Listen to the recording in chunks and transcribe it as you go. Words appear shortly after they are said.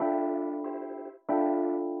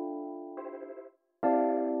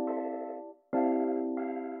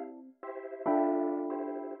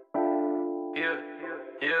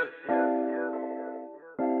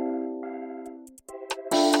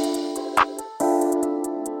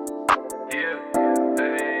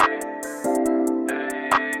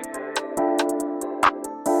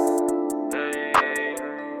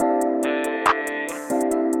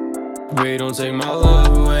babe, don't take my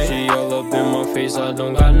love away. She all up in my face, I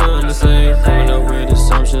don't got nothing to say. Coming up with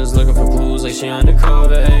assumptions, looking for clues like she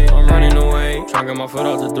undercover, ayy. I'm running away, trying to get my foot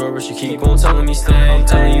out the door, but she keep on telling me stay. I'm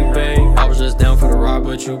telling you, babe, I was just down for the ride,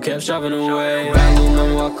 but you kept shoving away. Bad little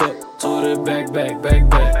mama walk up, told her back.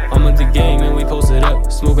 I'm at the game and we posted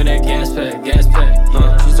up, smoking that gas pack.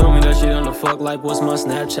 She told me that she done the fuck, like what's my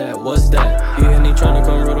Snapchat, what's that? You and he tryna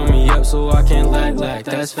come riddle me up so I can't lag,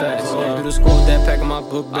 that's facts. Do the squad that pack in my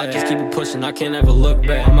book bag, I just keep it pushing, I can't ever look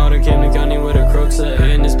back. I'm out in Camden County with a crooks at,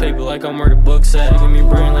 hitting this paper like I'm murder books at. Give me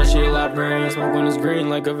brain like she a librarian, smoke when it's green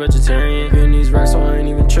like a vegetarian. Getting these racks so I ain't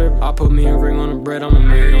even trip, I put me a ring on the bread, I'm a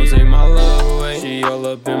maid, don't take my love away. She all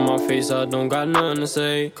up in my face, I don't got nothing to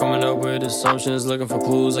say. Coming up with assumptions, looking for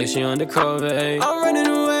clues like she undercover, ayy. I'm running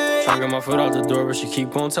away, trying to get my foot out the door, but she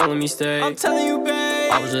keep on telling me stay. I'm telling you,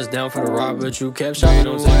 babe, I was just down for the ride, but you kept shoving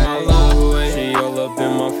away. Don't take my love away. She all up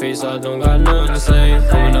in my face, I don't got nothing to say.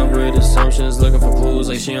 Coming up with assumptions, looking for clues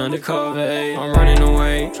like she undercover, ayy. I'm running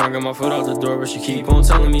away, trying to get my foot out the door, but she keep on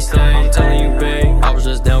telling me stay. I'm telling you, babe, I was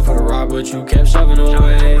just down for the ride, but you kept shoving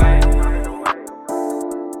away.